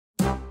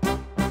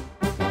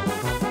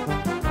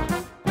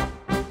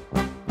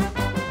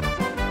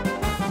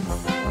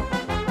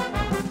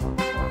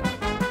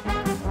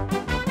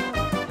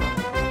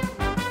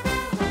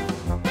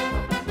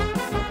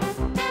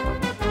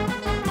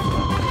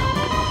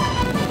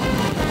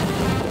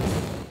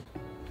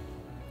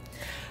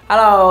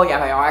Hello， 又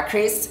係我阿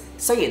Chris。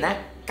雖然咧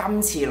今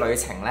次旅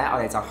程咧，我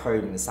哋就去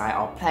唔晒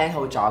我 plan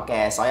好咗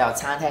嘅所有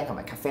餐廳同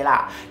埋 cafe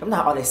啦。咁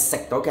但係我哋食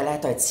到嘅咧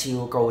都係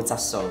超高質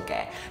素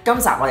嘅。今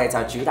集我哋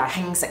就主打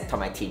輕食同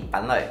埋甜品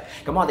類。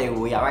咁我哋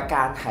會有一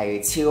間係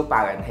超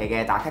爆人氣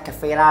嘅打卡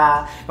cafe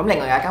啦。咁另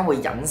外有一間會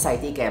隱世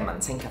啲嘅文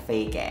青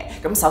cafe 嘅。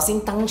咁首先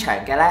登場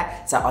嘅咧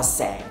就係我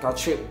成個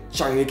trip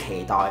最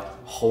期待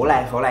好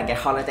靚嘅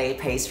Holiday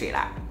Pastry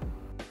啦。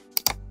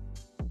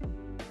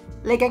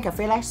呢間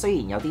cafe 咧雖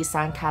然有啲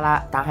山卡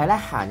啦，但係咧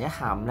行一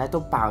下午咧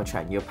都爆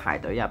場要排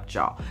隊入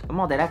座，咁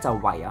我哋咧就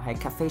唯有喺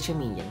cafe 出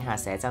面影下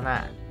寫真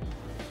啦。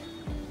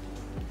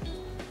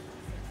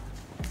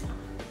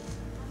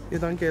要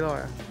等幾耐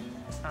啊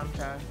？3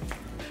張。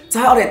就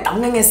喺我哋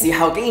等緊嘅時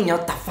候，竟然有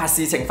突發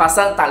事情發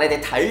生，但係你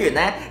哋睇完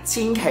咧，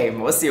千祈唔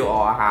好笑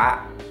我啊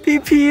嚇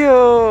！PP 啊，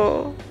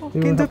我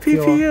見到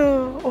PP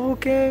啊，我好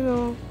驚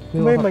啊！可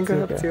唔可以問佢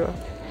合照啊？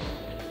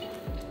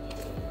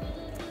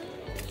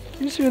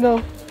點算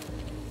啊？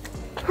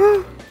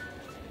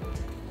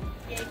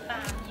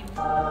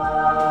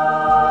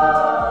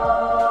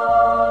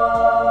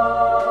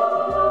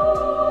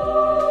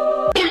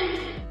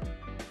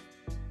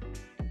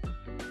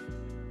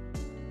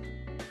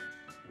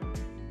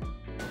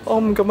我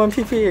唔敢問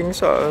PP 影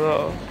相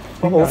啊！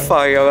我好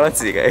廢啊，我覺得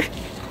自己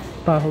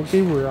大好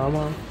機會啊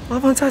嘛！啱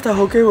啱真係大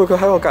好機會，佢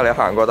喺我隔離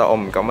行過，但我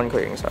唔敢問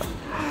佢影相。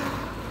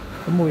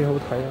咁冇嘢好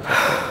睇啊！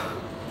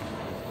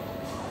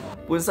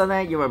本身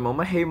咧以為冇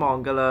乜希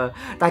望㗎啦，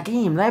但係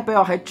竟然咧俾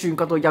我喺轉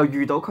角度又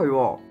遇到佢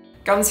喎。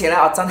今次咧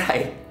我真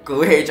係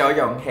鼓起咗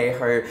勇氣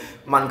去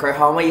問佢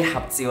可唔可以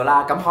合照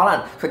啦。咁可能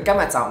佢今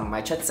日就唔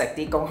係出席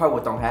啲公開活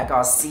動，係一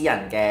個私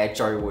人嘅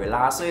聚會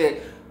啦，所以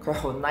佢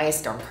好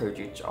nice 咁拒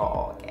絕咗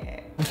我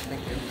嘅。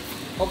Thank you.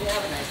 Hope you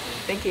have a nice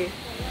day. Thank you.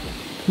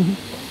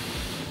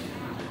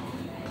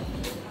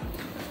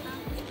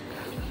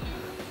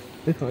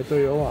 你同佢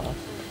對咗話，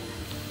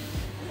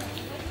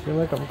有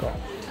咩感覺？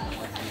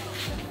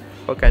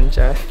好緊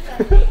張，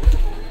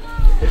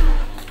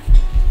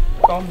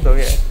講唔到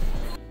嘢。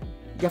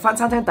入翻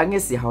餐廳等嘅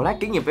時候咧，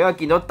竟然俾我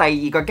見到第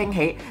二個驚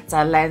喜，就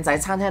係靚仔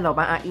餐廳老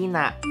闆阿 In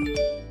啦。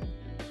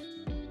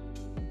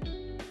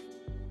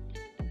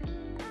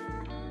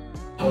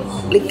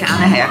呢間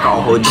咧係一個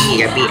我好中意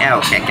嘅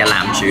BL 劇嘅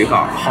男主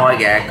角開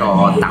嘅一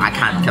個打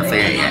卡 cafe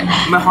嚟嘅。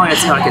咁啊開咗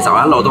之後咧，其實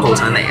我一路都好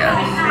想嚟嘅，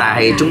但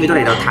係終於都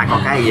嚟到泰國，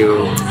梗係要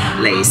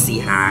嚟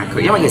試下佢。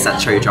因為其實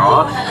除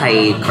咗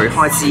係佢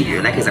開之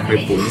餘咧，其實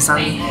佢本身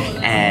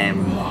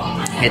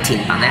嘅甜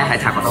品咧喺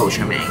泰國都好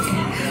出名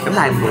嘅。咁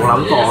但係冇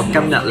諗過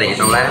今日嚟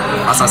到咧，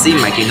我首先唔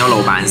係見到老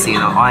闆先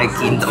咯，我係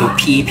見到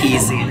PP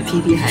先。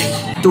PP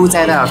係都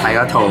姐都有睇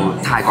嗰套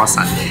泰國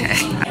神嘅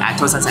《I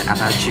Told Sunset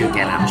About You》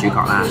嘅男主角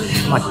啦，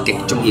咁我極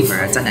中意佢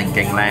嘅真人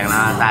勁靚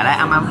啦。但係咧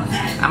啱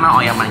啱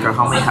我有問佢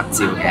可唔可以合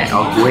照嘅，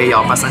我鼓起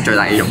我畢生最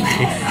大嘅勇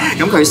氣。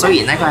咁佢雖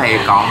然咧佢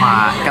係講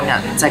話今日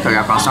即係佢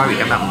有講 sorry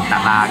今日唔得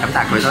啦，咁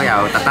但係佢都有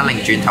特登擰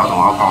轉頭同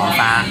我講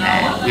翻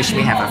wish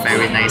me have a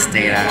very nice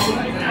day 啦。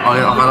我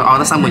覺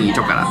得心滿意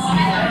足㗎啦。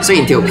雖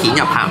然條片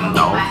又拍唔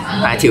到，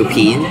但係條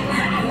片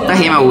都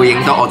起碼會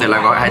影到我哋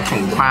兩個喺同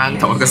框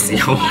同一個時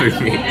空裏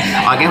面，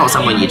我已經好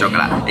心滿意足㗎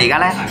啦。而家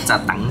咧就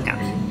等緊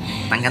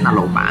阿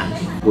老闆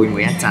會唔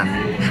會一陣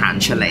行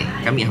出嚟，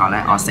咁然後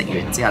咧我食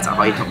完之後就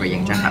可以同佢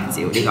影張合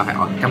照，呢個係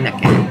我今日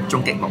嘅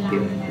終極目標。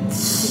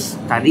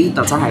但係呢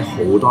度真係好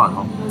多人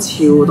咯，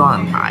超多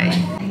人排，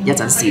一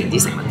陣試完啲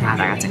食物睇下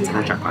大家值唔值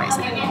得再過嚟食。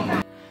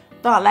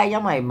當日咧，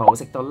因為冇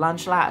食到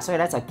lunch 啦，所以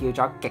咧就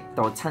叫咗極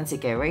度親切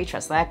嘅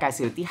waitress 咧介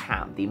紹啲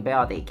鹹點俾我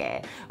哋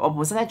嘅。我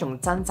本身咧仲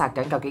掙扎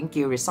緊究竟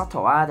叫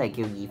risotto 啊定係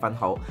叫意粉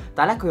好，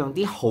但係咧佢用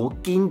啲好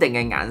堅定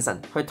嘅眼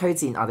神去推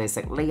薦我哋食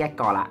呢一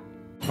個啦。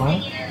呢個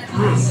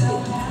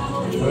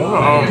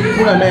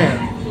係咩？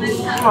呢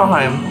個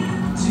係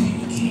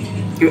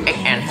叫 egg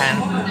and ham，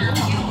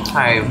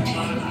 係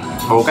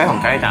冇雞同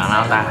雞蛋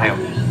啦，但係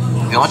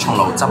用咗松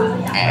露汁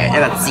一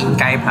個煎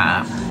雞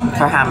排。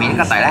佢下面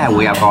呢個底咧係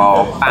會有個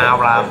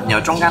包啦，然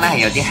後中間咧係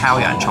有啲烤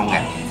洋葱嘅，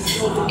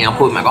然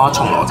後配埋嗰個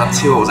松露汁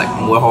超好食，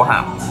唔會好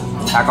鹹，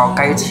但個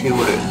雞超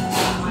嫩，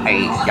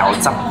係有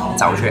汁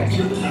走出嚟，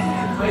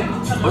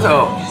好食。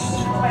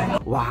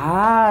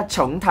哇！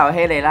重頭戲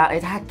嚟啦，你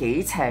睇下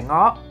幾邪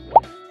惡！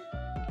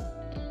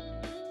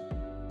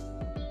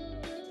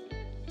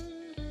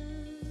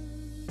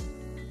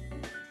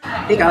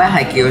呢個咧係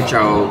叫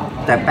做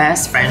The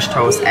Best French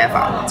Toast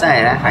Ever， 即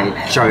係咧係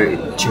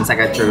全世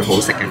界最好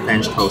食嘅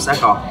French Toast。一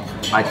個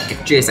我係極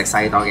中意食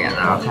西多嘅人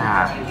啦，我睇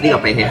下呢個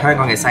比起香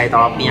港嘅西多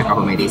邊一個好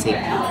味啲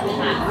先。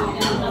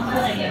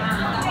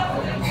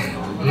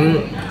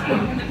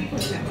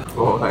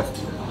好好食。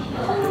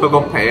佢個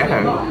皮咧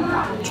係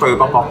脆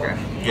卜卜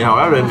嘅，然後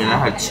咧裏面咧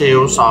係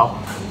超 soft，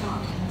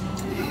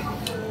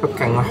佢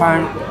勁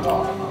香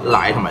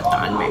奶同埋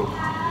蛋味。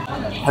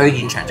去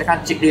現場即刻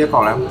接呢一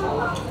個咧，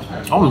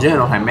我唔知呢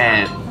度係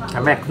咩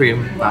cream，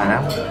 但係咧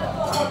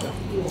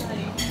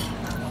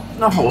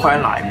都好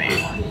香奶味，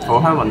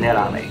好香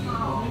vanilla味。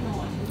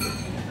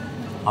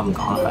我唔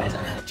講啦，快啲食。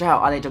最後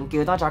我哋仲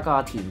叫多咗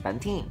個甜品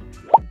添。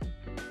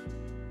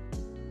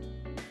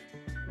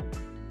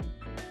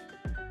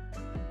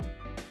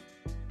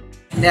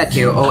呢個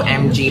叫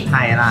OMG 批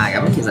啦，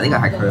咁其實呢個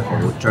係佢好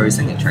最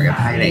signature嘅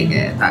批嚟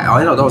嘅，但係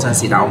我一路都好想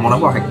試，但係我冇諗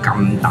過係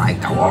咁大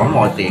嚿，我諗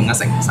我哋應該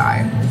食唔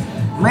晒。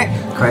咁咧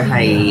佢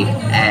係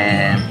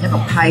一個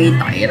批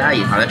底啦，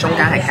然後咧中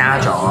間係加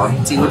咗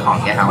焦糖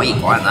嘅夏威夷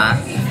果仁啦，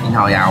然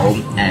後有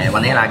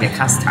vanilla嘅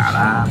custard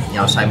啦，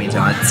然後上面仲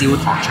有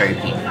焦糖脆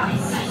片，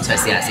再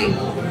試下先。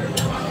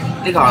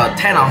呢個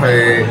聽落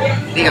去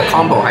呢個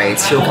combo 係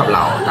超級流，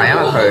但係因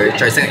為佢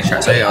最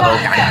signature，所以我都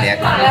揀咗呢一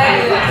個。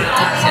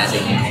試下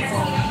先。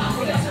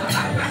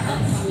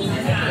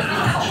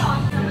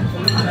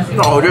因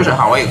為我好中意食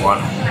夏威夷果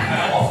仁，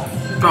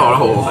跟住我覺得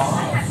好好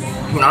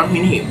食，有啲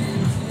偏甜，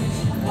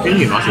偏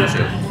甜咗少少，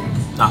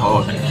但係好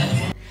好食。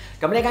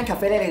咁呢間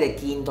cafe 咧，你哋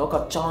見到個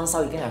裝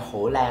修已經係好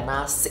靚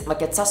啦，食物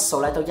嘅質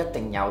素咧都一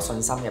定有信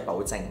心嘅保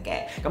證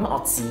嘅。咁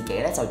我自己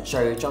咧就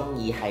最中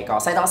意係個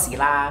西多士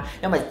啦，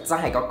因為真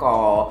係嗰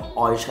個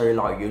外脆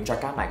內軟，再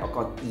加埋嗰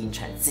個現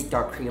場擠個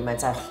cream 咧，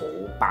真係好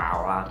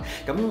爆啦。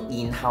咁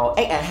然後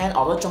egg and ham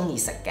我都中意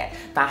食嘅，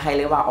但係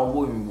你話我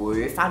會唔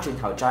會翻轉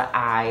頭再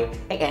嗌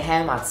egg and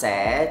ham 或者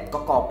嗰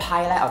個批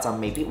咧，我就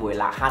未必會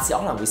啦。下次我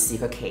可能會試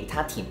佢其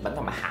他甜品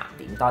同埋鹹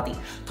點多啲，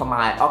同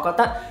埋我覺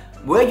得。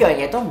每一樣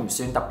嘢都唔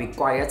算特別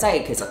貴啊，即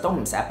係其實都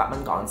唔使100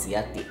蚊港紙一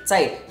碟，即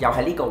係又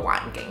係呢個環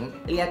境，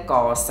呢一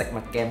個食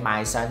物嘅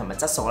賣相同埋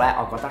質素咧，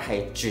我覺得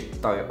係絕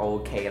對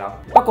OK 咯。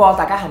不過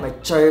大家係咪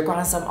最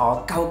關心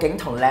我究竟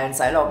同靚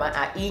仔老闆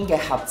阿 Ian 嘅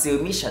合照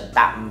mission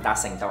達唔達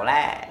成到咧？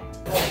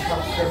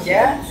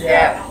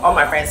 Yeah. All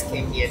my friends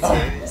came here too.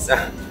 So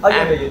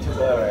you're the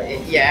YouTuber, right?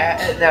 Yeah.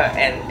 No,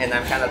 and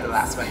I'm kind of the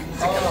last one.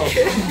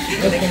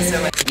 Thank you so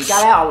much. 而家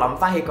咧，我諗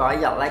翻起嗰一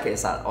日咧，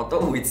其實我都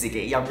會自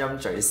己陰陰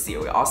嘴笑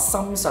嘅。我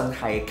深信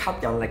係吸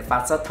引力法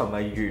則同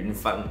埋緣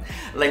分，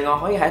令我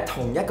可以喺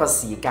同一個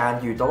時間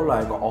遇到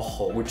兩個我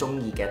好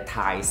中意嘅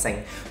泰星，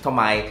同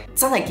埋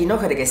真係見到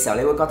佢哋嘅時候，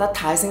你會覺得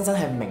泰星真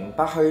係名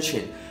不虛傳，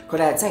佢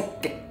哋係真係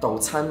極度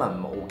親民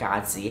冇架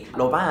子。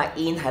老闆阿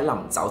Ian 喺臨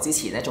走之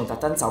前咧，仲特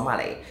登走埋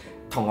嚟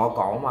同我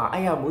講話：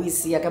哎呀，唔好意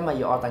思啊，今日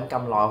要我等咁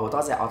耐，好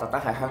多謝我特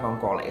登喺香港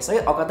過嚟。所以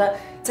我覺得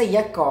即係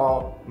一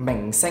個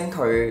明星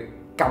佢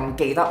咁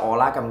記得我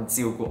啦，咁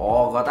照顧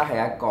我，我覺得係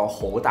一個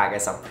好大嘅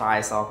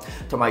surprise 咯。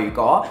同埋如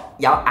果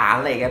有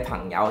眼利嘅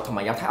朋友，同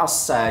埋有睇我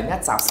上一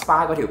集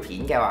SPA 嗰條片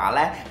嘅話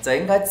咧，就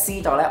應該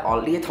知道咧，我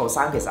呢一套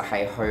衫其實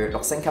係去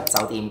6星級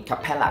酒店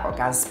Capella 嗰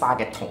間 SPA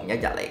嘅同一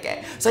日嚟嘅。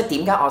所以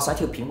點解我上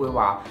條片會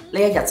話呢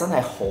一日真係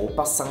好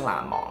畢生難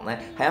忘呢？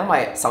係因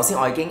為首先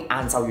我已經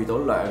晏晝遇到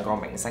2個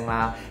明星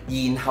啦，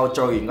然後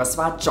做完個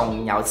SPA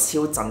仲有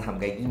超震撼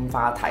嘅煙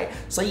花睇，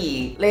所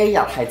以呢一日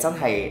係真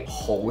係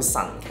好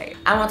神奇。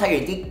啱啱睇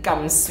完啲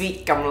咁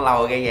sweet 咁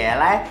流嘅嘢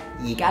呢，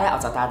而家呢，我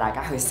就帶大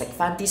家去食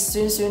翻啲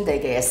酸酸地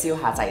嘅嘢消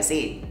下滯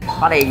先。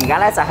我哋而家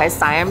呢，就喺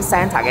Siam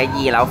Centre 嘅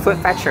2樓 Food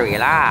Factory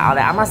啦。我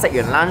哋啱啱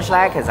食完 lunch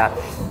呢，其實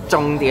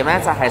重點呢，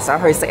就係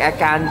想去食一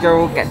間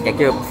yogurt 嘅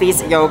叫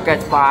Pleased Yoghurt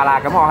Bar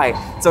啦。咁我係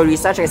做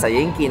research 嘅時候已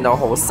經見到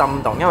好心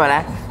動，因為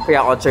呢，佢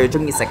有我最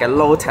中意食嘅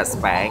Lotus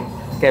餅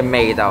嘅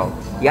味道。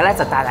而家呢，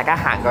就帶大家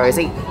行過去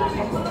先。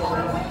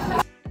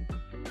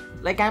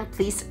呢間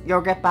Pleased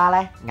Yoghurt Bar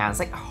咧，顏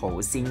色好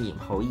鮮豔，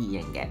好易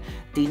認嘅。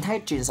電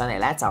梯轉上嚟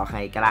咧就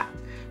係㗎啦。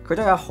佢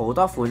都有好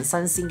多款新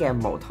鮮嘅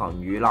無糖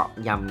乳酪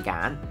任揀，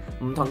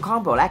唔同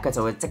combo 咧佢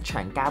就會即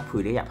場加配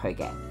料入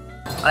去嘅。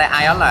我哋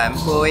嗌咗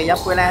2杯，一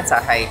杯咧就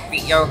係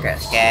Greek yogurt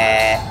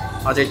嘅，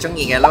我最中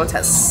意嘅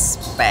Lotus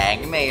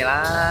餅味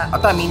啦。我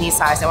都係 mini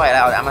size， 因為咧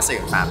我哋啱啱食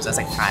完飯唔想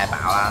食太飽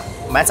啦，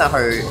唔係一陣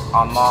去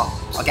按摩，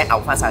我驚嘔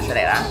翻晒出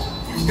嚟啦。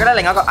跟住咧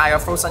另一個嗌咗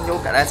frozen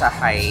yogurt 咧就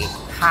係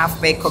half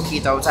baked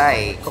cookie dough， 真係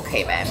曲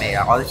奇餅味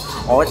啦！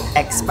我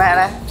expect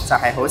咧就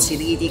係好似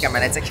呢啲咁樣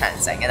咧即場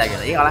整嘅，但原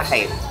來呢個咧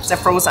係即係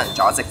frozen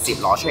咗，直接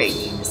攞出嚟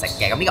現食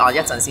嘅。咁呢個我一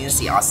陣先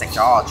試，我食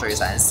咗我最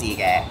想試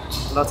嘅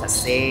Lotus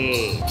先。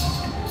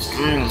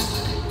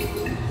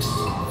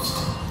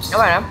因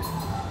為咧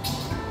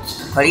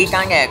佢呢間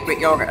嘅 Greek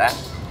yogurt 咧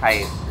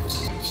係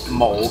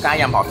冇加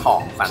任何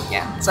糖分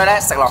嘅，所以咧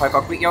食落去個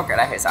Greek yogurt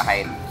咧其實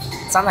係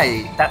真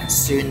係得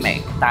酸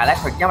味，但係咧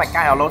佢因為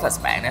加有 Lotus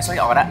餅咧，所以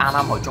我覺得啱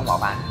啱好中和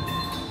班。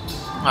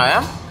係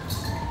啊，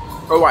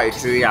佢圍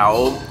住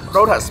有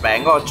Lotus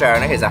餅嗰個醬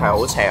咧，其實係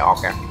好邪惡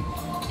嘅。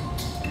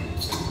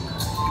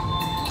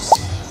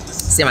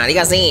試埋呢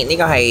個先，呢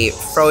個係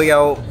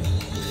Froyo，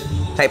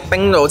 係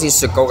冰到好似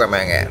雪糕咁樣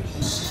嘅。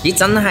咦，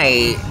真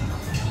係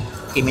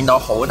見面到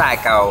好大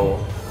嚿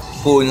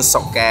半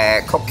熟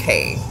嘅曲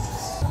奇，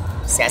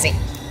試下先。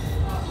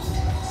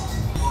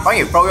反而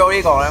Froyo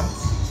呢個咧，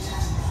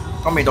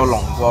個味道濃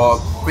過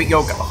Greek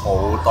yogurt 好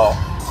多，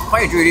反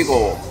而中意呢個，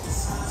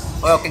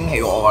好有驚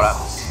喜我覺得，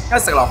因為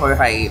食落去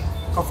係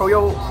個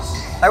Froyo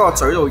喺個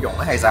嘴度溶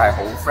咧，其實係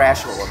好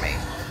fresh 個味，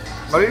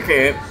有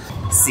啲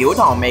似少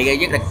糖味嘅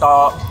益力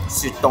多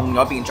雪凍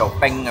咗變做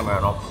冰咁樣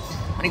咯。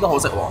呢個好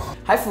食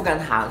喎！喺附近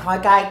行開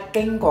街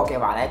經過嘅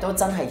話咧，都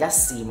真係一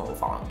試無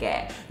妨嘅。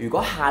如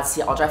果下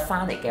次我再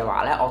翻嚟嘅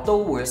話咧，我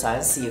都會想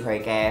試佢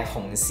嘅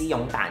紅絲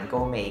絨蛋糕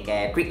味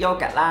嘅 Greek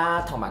yogurt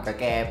啦，同埋佢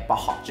嘅薄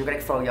荷朱古力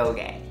froyo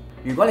嘅。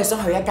如果你想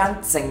去一間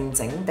靜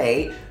靜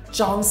地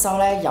裝修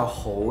咧又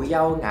好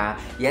優雅，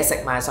嘢食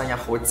賣相又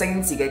好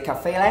精緻嘅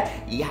cafe 咧，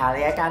以下呢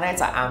一間咧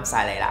就啱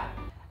晒你啦！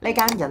呢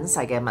間隱世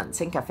嘅文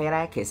青 cafe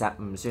咧，其實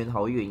唔算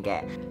好遠嘅，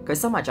佢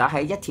收埋咗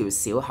喺一條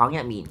小巷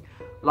入面。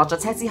落咗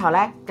車之後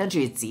咧，跟住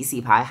指示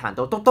牌行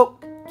到篤篤，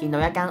見到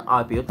一間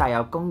外表帶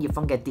有工業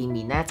風嘅店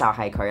面咧，就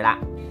係佢啦。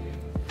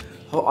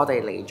好，我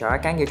哋嚟咗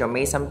一間叫做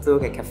Maison Bleue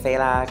嘅 cafe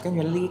啦，跟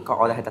住呢個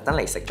我哋係特登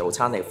嚟食早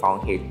餐，嚟放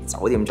棄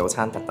酒店早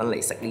餐，特登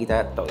嚟食呢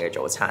度嘅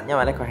早餐，因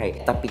為咧佢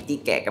係特別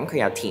啲嘅，咁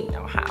佢有甜有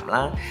鹹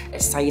啦，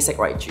西式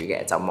為主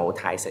嘅，就冇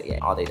泰式嘢。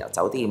我哋由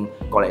酒店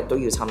過嚟都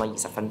要差唔多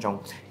20分鐘，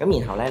咁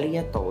然後咧呢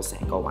一度成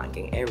個環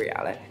境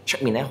area 咧，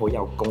出面咧好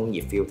有工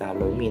業 feel， 但係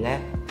裡面咧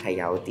係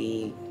有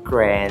啲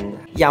grand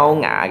優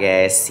雅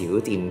嘅小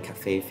店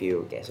cafe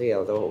feel 嘅，所以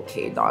我都好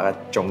期待啦，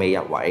仲未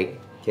入位。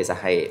其實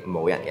係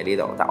冇人嘅呢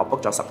度，但我 book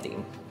咗10點，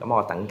咁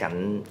我等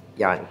緊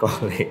有人過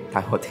嚟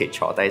帶我哋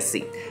坐低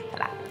先，係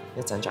啦，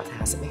一陣再睇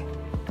下食咩。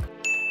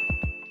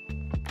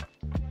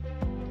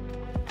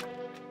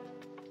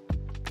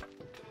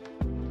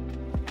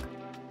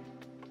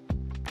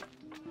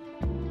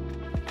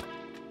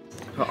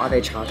好，我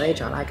哋坐低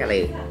咗啦，隔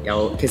離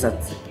有其實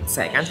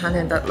成間餐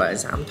廳得2、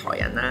3台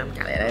人啦，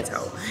隔離咧就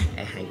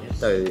係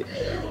一對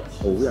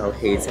好有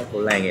氣質、好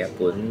靚嘅日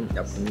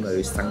本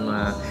女生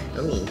啦。咁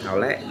然後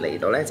咧嚟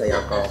到咧就有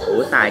個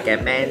好大嘅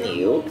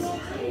menu，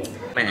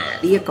 呢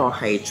一個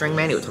係 drink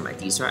menu 同埋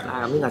dessert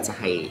啦。咁呢個就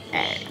係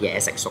嘢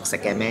食熟食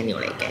嘅 menu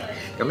嚟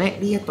嘅。咁咧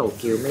呢一度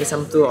叫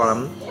Maison Bleue， 我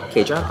諗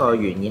其中一個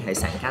原意係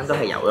成間都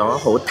係有咗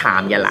好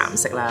淡嘅藍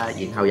色啦，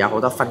然後有好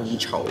多薰衣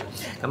草。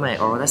咁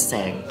我覺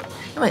得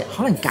因為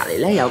可能隔離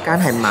咧有間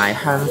係賣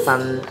香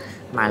薰、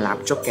賣蠟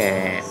燭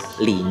嘅，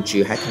連住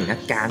喺同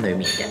一間裡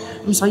面嘅，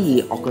咁所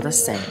以我覺得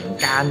成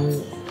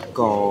間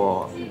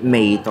個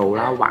味道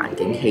啦、環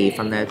境氣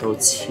氛咧都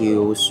超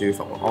舒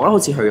服，我覺得好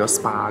似去咗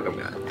SPA 咁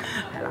樣，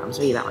係啦，咁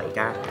所以咧我而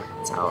家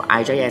就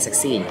嗌咗嘢食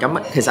先。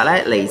咁其實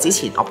咧嚟之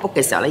前我 book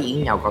嘅時候咧已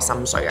經有個心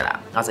水㗎啦，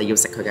我就要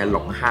食佢嘅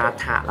龍蝦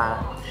撻啦，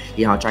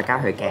然後再加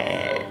佢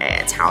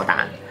嘅炒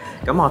蛋。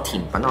咁我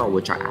甜品我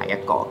會再嗌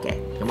一個嘅，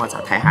咁我就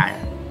睇下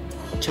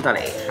出到嚟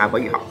效果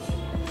如何。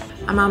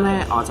啱啱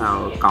咧我就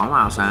講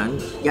話想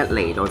一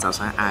嚟到就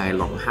想嗌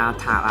龍蝦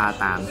撻啦，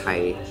但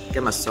係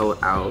今日 sold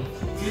out，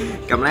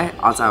 咁咧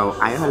我就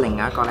嗌咗佢另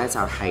外一個咧，就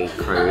係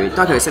佢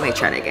都係佢嘅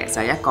signature 嚟嘅，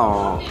就係一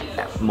個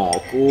蘑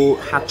菇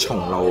黑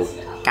松露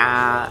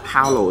加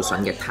烤蘆筍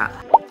嘅撻。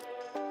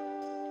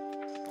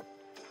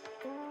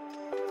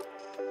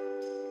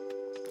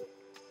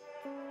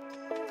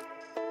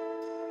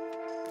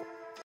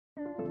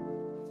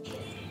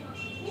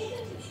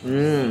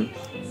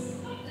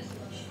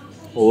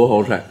好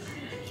好食。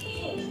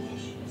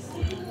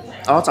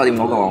我覺得酒店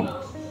嗰個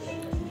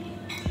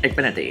Egg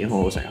Benedict 已經好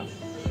好食啦，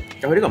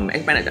就佢呢個唔係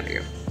Egg Benedict 嚟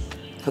嘅，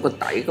佢個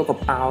底嗰個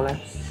包咧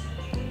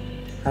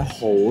係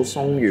好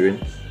鬆軟、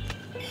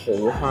好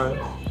香，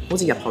好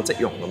似入口即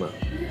溶咁樣，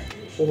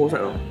好好食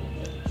咯。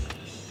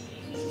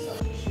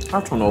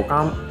黑松露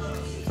加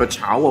佢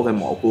炒過嘅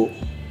蘑菇，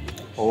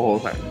好好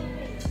食，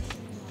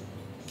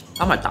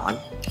加埋蛋，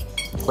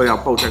佢有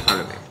煲出喺裏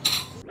面。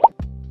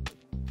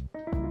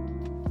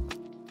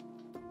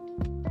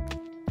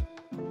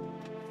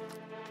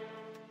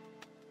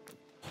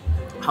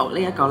好，呢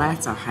一個咧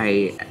就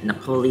係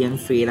Napoleon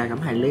Free 啦，咁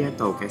係呢一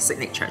度嘅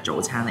signature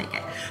早餐嚟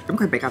嘅。咁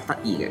佢比較得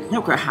意嘅，因為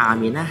佢下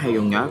面咧係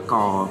用咗一個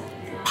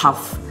puff，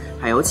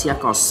 係好似一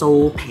個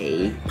酥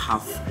皮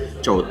puff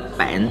做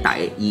餅底，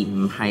而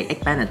唔係 Egg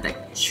Benedict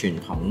傳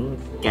統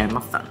嘅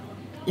muffin。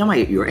因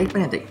為如果 Egg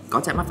Benedict 嗰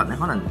隻 muffin 咧，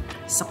可能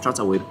濕咗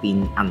就會變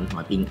韌同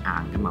埋變硬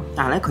噶嘛，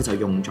但係咧佢就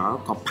用咗一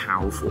個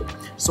泡芙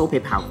酥皮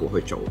泡芙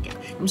去做嘅。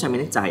咁上面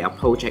咧就係有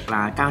project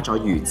啦，加咗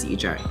魚子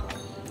醬。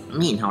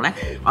咁然後咧，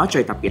我覺得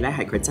最特別咧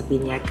係佢側邊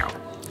呢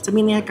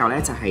一嚿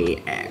咧就係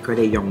佢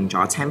哋用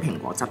咗青蘋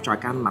果汁再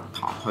加蜜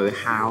糖去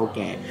烤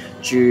嘅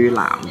豬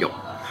腩肉，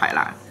係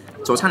啦。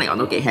早餐嚟講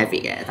都幾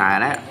heavy 嘅，但係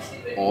咧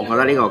我覺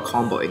得呢個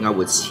combo 應該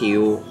會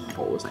超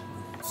好食。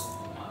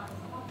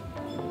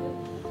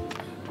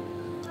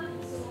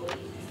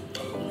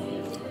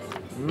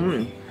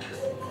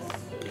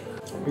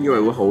我以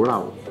為會好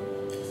流，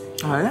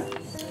但係咧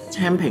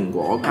青蘋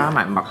果加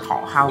埋蜜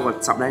糖烤個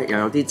汁咧，又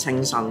有啲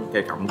清新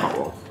嘅感覺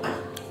喎。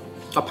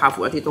個泡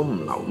芙一啲都唔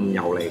流唔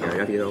油膩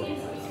嘅，一啲都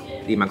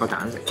連埋個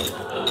蛋食，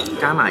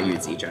加埋魚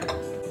子醬。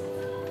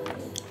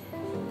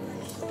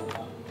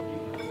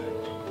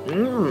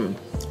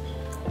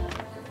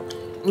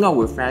應該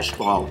會 fresh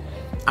過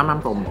啱啱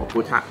個蘑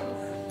菇撻，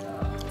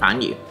反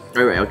而我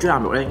以為有豬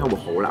腩肉咧應該會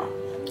好流，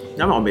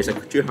因為我未食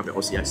豬腩肉，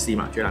我試下試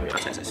埋豬腩肉一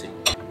齊食先。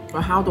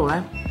佢烤到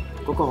咧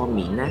嗰個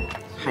面咧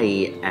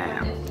係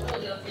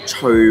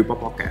脆卜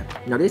卜嘅，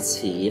有啲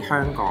似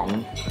香港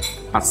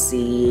拔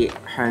絲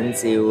香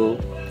蕉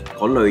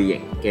嗰類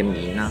型嘅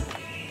面啦，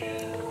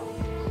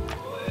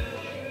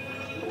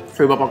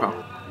脆卜卜㗎，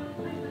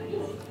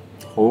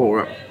好好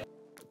嘅。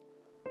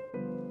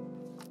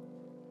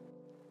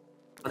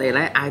我我哋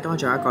咧嗌多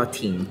咗一個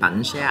甜品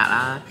share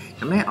啦，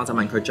咁咧我就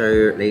問佢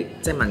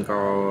即係問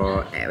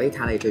個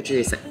waiter 你最中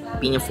意食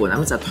邊一款，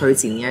咁就推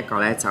薦呢一個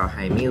咧就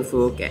係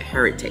Milford 嘅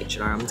Heritage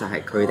啦，咁就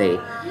係佢哋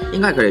應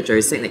該係佢哋最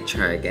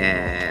signature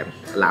嘅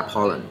拿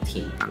破崙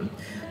甜品。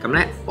咁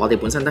咧我哋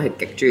本身都係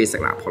極中意食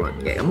拿破崙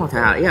嘅，咁我睇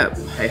下，因為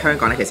喺香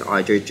港咧其實我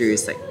係最中意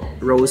食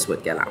Rosewood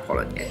嘅拿破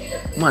崙嘅，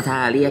咁我睇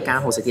下呢一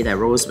間好食啲定係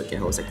Rosewood 嘅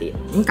好食啲。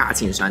咁價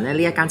錢上咧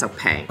呢一間就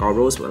平過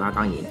Rosewood 啦，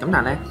當然，咁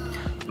但係咧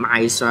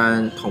賣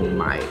相同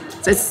埋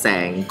即係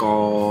成個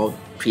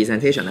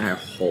presentation 咧係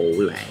好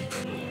靚。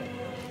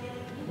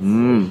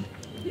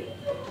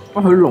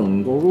哇！佢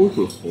濃過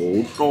Rosewood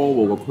好多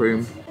喎個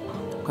cream，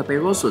 佢比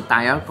Rosewood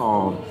帶有一個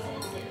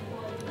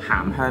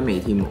鹹香味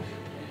添喎，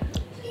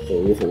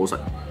好好食。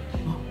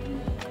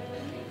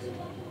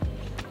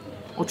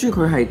我中意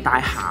佢係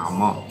帶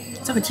鹹啊，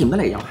即係佢甜得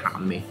嚟有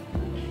鹹味。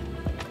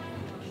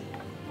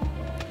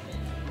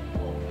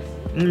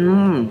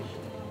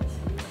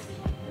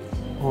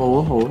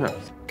好好食。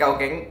究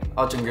竟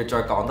我仲要再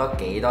講多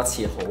幾多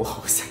次好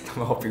好食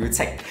同埋我表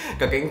情，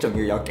究竟仲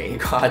要有幾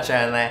誇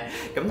張呢？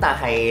咁但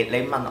係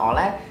你問我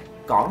呢，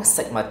講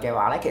食物嘅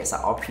話呢，其實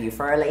我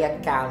prefer 呢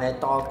一間呢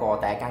多過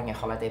第一間嘅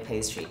Holiday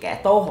Pastry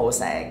嘅，都好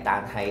食，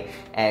但係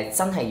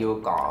真係要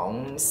講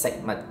食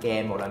物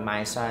嘅，無論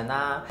賣相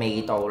啦、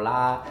味道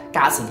啦、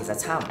價錢其實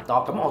差唔多，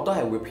咁我都係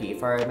會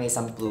prefer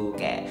Maison Bleue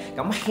嘅。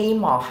咁希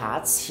望下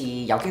一次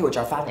有機會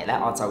再翻嚟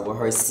呢，我就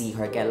會去試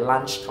佢嘅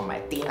lunch 同埋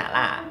dinner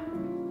啦。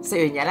食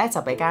完嘢咧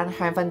就俾間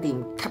香薰店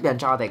吸引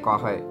咗我哋過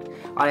去。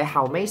我哋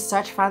後尾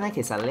search 翻咧，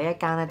其實呢一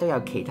間咧都有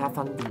其他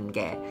分店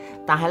嘅，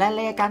但係咧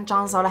呢一間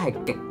裝修咧係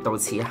極度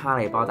似哈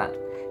利波特，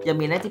入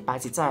面咧啲擺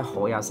設真係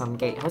好有心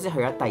機，好似去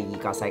咗第二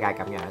個世界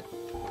咁樣。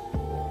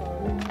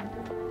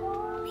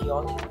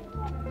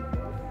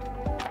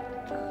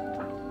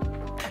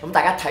咁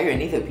大家睇完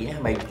呢條片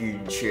係咪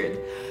完全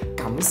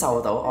感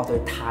受到我對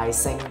泰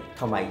星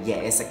同埋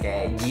嘢食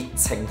嘅熱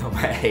情同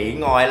埋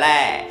喜愛呢？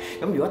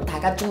咁如果大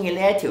家中意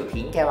呢一條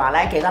片嘅話呢，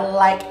記得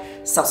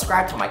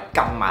like、subscribe 同埋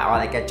撳埋我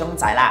哋嘅鐘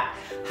仔啦。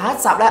下一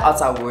集呢，我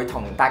就會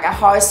同大家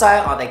開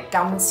箱我哋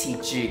今次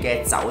住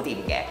嘅酒店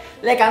嘅。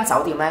呢間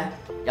酒店呢，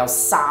有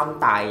3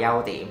大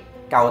優點：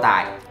夠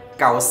大、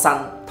夠新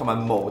同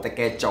埋無敵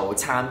嘅早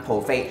餐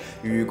buffet。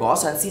如果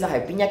想知道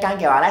係邊一間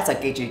嘅話呢，就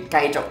記住繼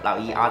續留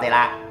意我哋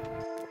啦。